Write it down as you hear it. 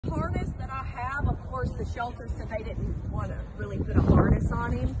course, the shelter said they didn't want to really put a harness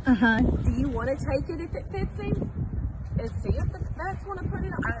on him. Do you want to take it if it fits him? And see if the vets want to put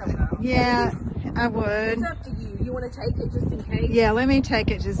it on? I don't know. Yeah, I would. It's up to you. You want to take it just in case? Yeah, let me take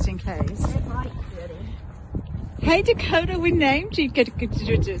it just in case. It might fit him. Hey, Dakota, we named you. Get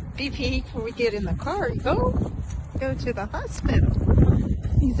BP before we get in the car. Go to the hospital.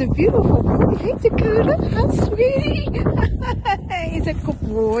 He's a beautiful boy. Hey, Dakota. Hi, sweetie. He's a good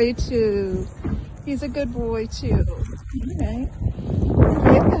boy, too. He's a good boy, too. All right.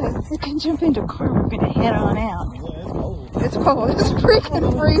 Yeah, we can jump into the car. We're going to head on out. It's cold. It's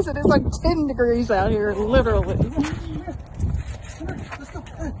freaking freezing. It's like 10 degrees out here, literally.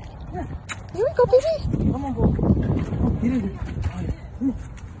 Here we go, baby. Come on, boy. Get in here.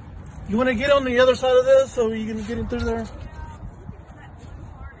 You want to get on the other side of this so you can get in through there?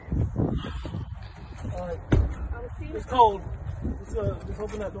 Alright. It's cold. Just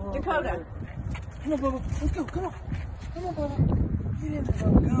open that door. Dakota. Come on, Bubba. Let's go. Come on. Come on, Bubba. Get in there,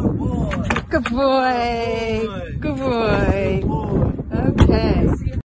 Bubba. Good boy. Good boy. Good